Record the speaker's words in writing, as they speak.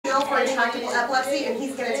for intractable epilepsy, and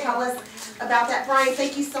he's going to tell us about that. Bryan,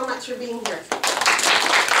 thank you so much for being here.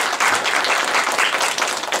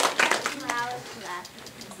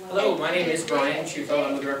 Hello, my name is Bryan.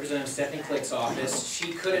 I'm with Representative Stephanie Klick's office.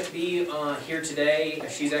 She couldn't be here today.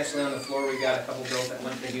 She's actually on the floor. We've got a couple girls that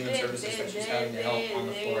went to Human Services that she's having to help on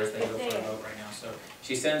the floor as they go for a vote right now. So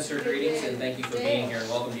she sends her greetings and thank you for being here and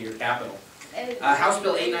welcome to your capital. House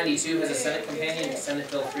Bill 892 has a Senate companion. It's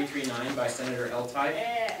Senate Bill 339 by Senator L-Type.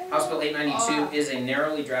 House Bill 892 is a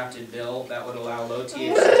narrowly drafted bill that would allow low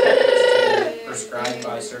THC cannabis to be prescribed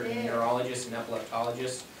by certain neurologists and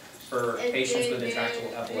epileptologists for patients with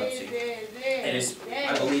intractable epilepsy. It is,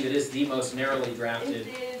 I believe it is the most narrowly drafted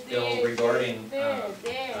bill regarding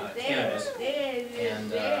cannabis,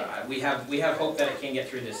 and we have hope that it can get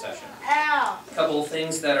through this session. A couple of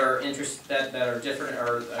things that are different,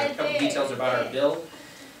 or a couple of details about our bill,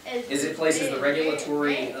 is it places the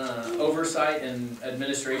regulatory oversight and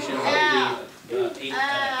administration of the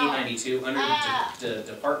 892 under the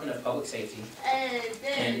Department of Public Safety,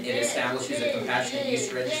 and it establishes a compassionate use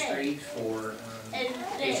registry for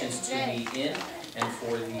patients to be in and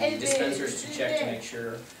for the dispensers to check to make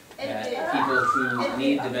sure that people who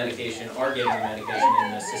need the medication are getting the medication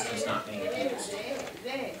and the system's not being abused.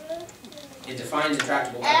 It defines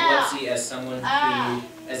intractable epilepsy as someone who,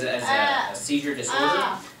 as a seizure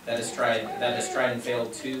disorder that has tried and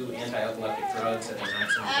failed 2 anti-epileptic drugs at the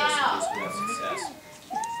maximum dosages without success.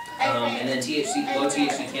 And then low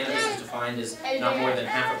THC cannabis is defined as not more than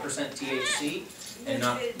 0.5% THC and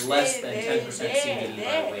not less than 10% CBD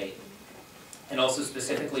by weight. It also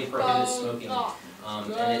specifically prohibits smoking,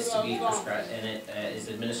 and it's to be prescribed, and it is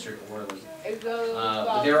administered orally.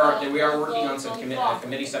 We are working on some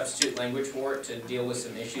committee substitute language for it to deal with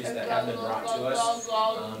some issues that have been brought to us.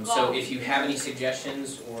 So if you have any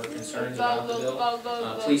suggestions or concerns about the bill,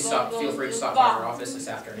 please feel free to stop by our office this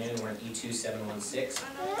afternoon. We're in E2716,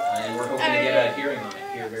 and we're hoping to get a hearing on it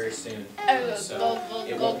here very soon. So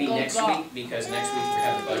it won't be next week, because next week we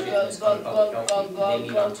have the budget and it's on public health. They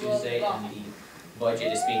meet on Tuesday, and the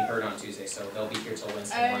budget is being heard on Tuesday, so they'll be here till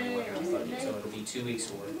Wednesday morning working on the budget. So it'll be 2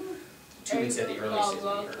 weeks, or 2 weeks at the earliest it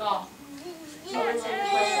will be heard.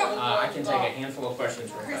 I can take a handful of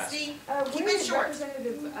questions real fast. Christy, keep it short.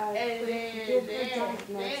 Representative give the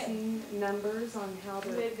diagnosing numbers on how to,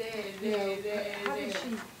 how does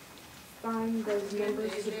she find those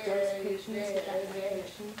numbers to dose patients with that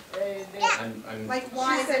medication? Like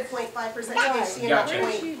why is it 0.5% THC and not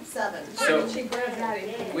 0.7? So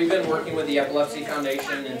we've been working with the Epilepsy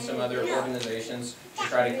Foundation and some other organizations to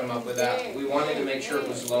try to come up with that. We wanted to make sure it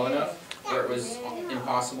was low enough where it was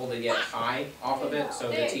impossible to get high off of it, so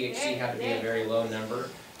the THC had to be a very low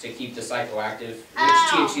number to keep the psychoactive, which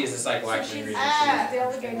THC is a psychoactive ingredient. She's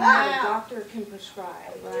delegating how the doctor can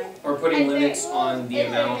prescribe, right? Or putting limits on the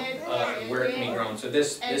amount where it can be grown. So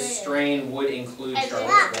this strain would include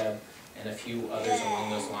Charlotte's Web and a few others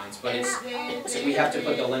along those lines. But so we have to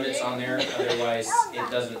put the limits on there, otherwise it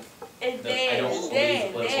doesn't. I don't believe the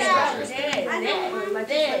political structure is there. I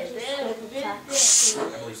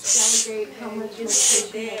believe so. Delegate how much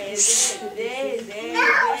medication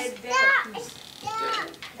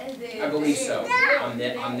I believe so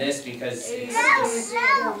on this because it's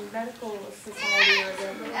medical society or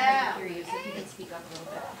the I hear you, so if you can speak up a little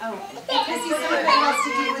bit. oh, Because you said it has to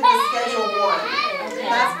do with the Schedule 1.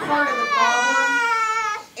 That's part of the problem.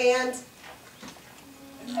 And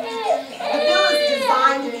the bill is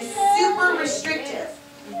designed to be super restrictive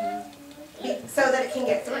so that it can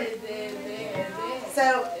get through.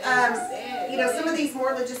 So, some of these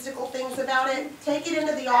more logistical things about it, take it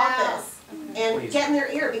into the office and get in their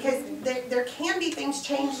ear, because there can be things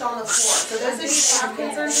changed on the floor. So those of you that have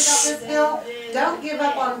concerns about this bill, don't give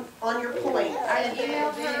up on your point. I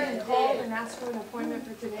emailed her and called and asked for an appointment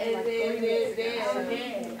for today, like 3 weeks ago, so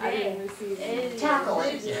I didn't receive it. Tackle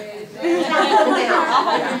it. Tackle it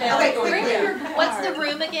now. Okay, quickly. What's the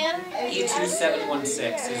room again?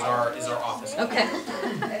 E2716 is our office. Okay.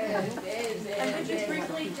 And could you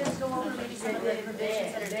briefly just go over maybe some of the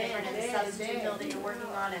provisions that are different in the substitute bill that you're working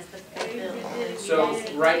on as the bill? So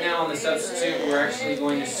right now on the substitute, we're actually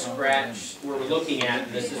going to scratch, we're looking at,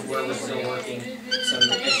 and this is where we're still working some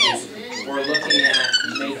issues, we're looking at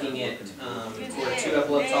making it where 2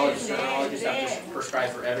 epileptologists or neurologists have to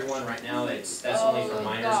prescribe for everyone. Right now that's only for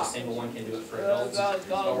minors, a single one can do it for adults.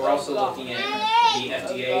 But we're also looking at the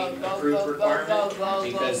FDA approved requirement,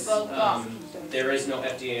 because there is no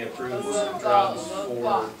FDA approved drugs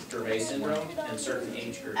for Dravet syndrome and certain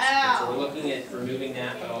age groups. And so we're looking at removing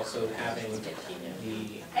that, but also having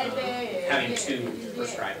having 2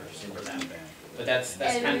 prescribers for that. But that's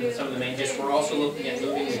kind of some of the main gist. We're also looking at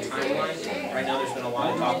moving the timeline. Right now, there's been a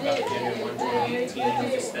lot of talk about the January 1, 2018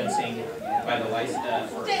 dispensing by the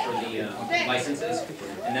for the licenses,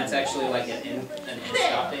 and that's actually like an end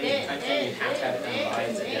stop date type thing. You have to have it done by.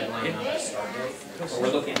 It's a deadline, not a start date. But we're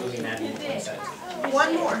looking at moving that into 2017.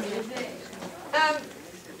 One more.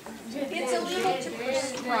 It's illegal to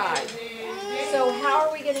prescribe. So how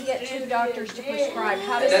are we gonna get two doctors to prescribe?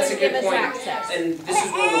 How does That's this a give good us point. access? And this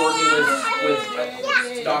is where we're working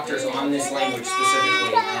with doctors on this language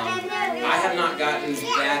specifically. I have not gotten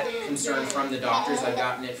that concern from the doctors. I've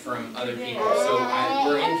gotten it from other people. So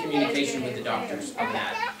we're in communication with the doctors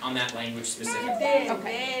on that language specifically.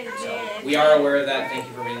 Okay. So we are aware of that. Thank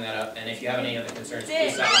you for bringing that up. And if you have any other concerns,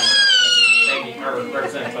 please let me know. Thank you, or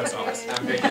Representative Klick's office. Have a great day.